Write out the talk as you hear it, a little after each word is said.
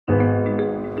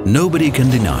Nobody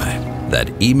can deny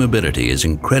that e-mobility is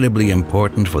incredibly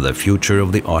important for the future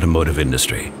of the automotive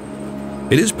industry.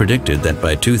 It is predicted that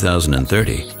by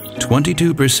 2030,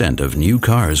 22% of new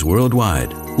cars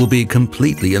worldwide will be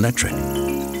completely electric.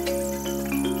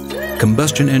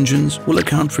 Combustion engines will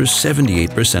account for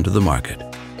 78% of the market,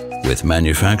 with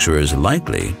manufacturers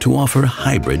likely to offer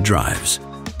hybrid drives.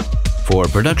 For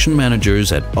production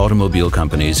managers at automobile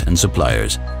companies and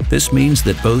suppliers, this means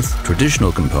that both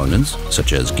traditional components,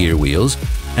 such as gear wheels,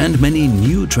 and many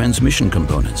new transmission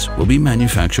components will be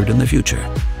manufactured in the future.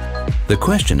 The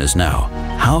question is now,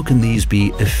 how can these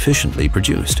be efficiently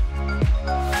produced?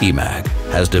 EMAG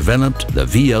has developed the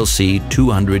VLC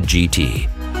 200 GT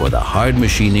for the hard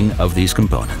machining of these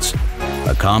components,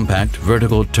 a compact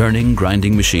vertical turning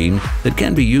grinding machine that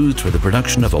can be used for the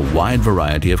production of a wide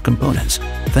variety of components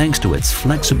thanks to its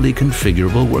flexibly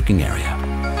configurable working area.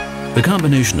 The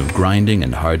combination of grinding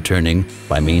and hard turning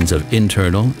by means of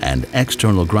internal and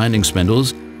external grinding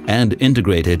spindles and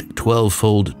integrated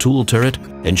 12-fold tool turret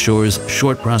ensures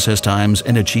short process times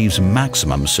and achieves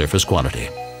maximum surface quality.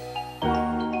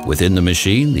 Within the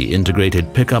machine, the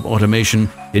integrated pickup automation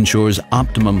ensures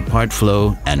optimum part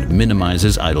flow and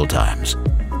minimizes idle times.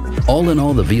 All in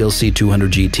all, the VLC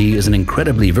 200 GT is an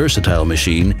incredibly versatile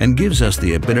machine and gives us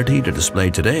the ability to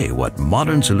display today what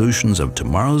modern solutions of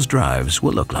tomorrow's drives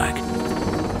will look like.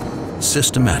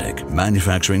 Systematic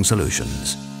manufacturing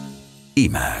solutions.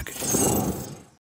 EMAG.